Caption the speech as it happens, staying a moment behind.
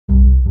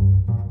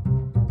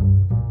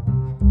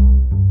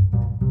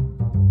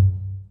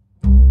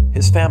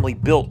His family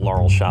built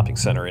Laurel Shopping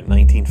Center in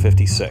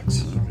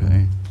 1956.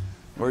 Okay.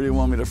 Where do you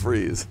want me to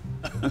freeze?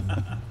 It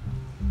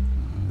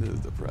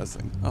is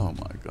depressing. Oh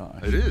my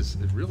gosh. It is.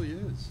 It really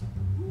is.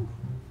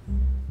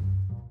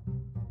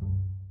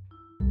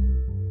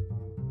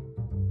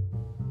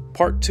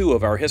 Part 2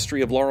 of our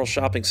History of Laurel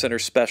Shopping Center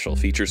special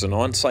features an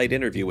on-site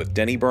interview with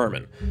Denny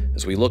Berman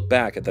as we look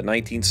back at the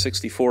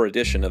 1964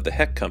 edition of the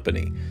Heck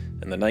Company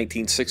and the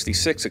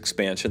 1966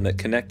 expansion that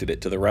connected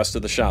it to the rest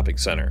of the shopping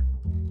center.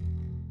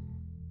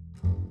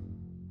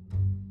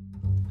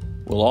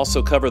 We'll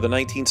also cover the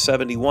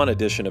 1971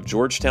 edition of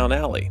Georgetown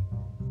Alley,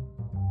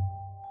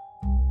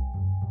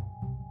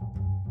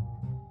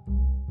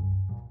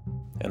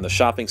 and the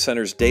shopping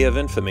center's day of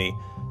infamy,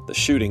 the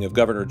shooting of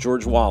Governor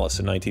George Wallace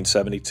in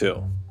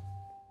 1972.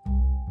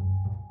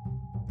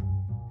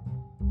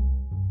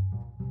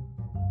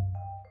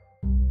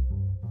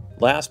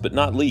 Last but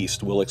not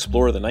least, we'll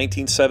explore the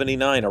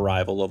 1979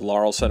 arrival of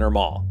Laurel Centre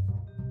Mall.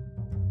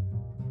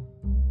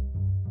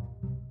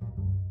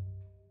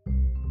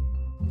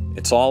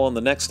 It's all on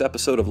the next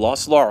episode of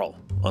Lost Laurel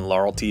on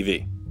Laurel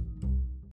TV.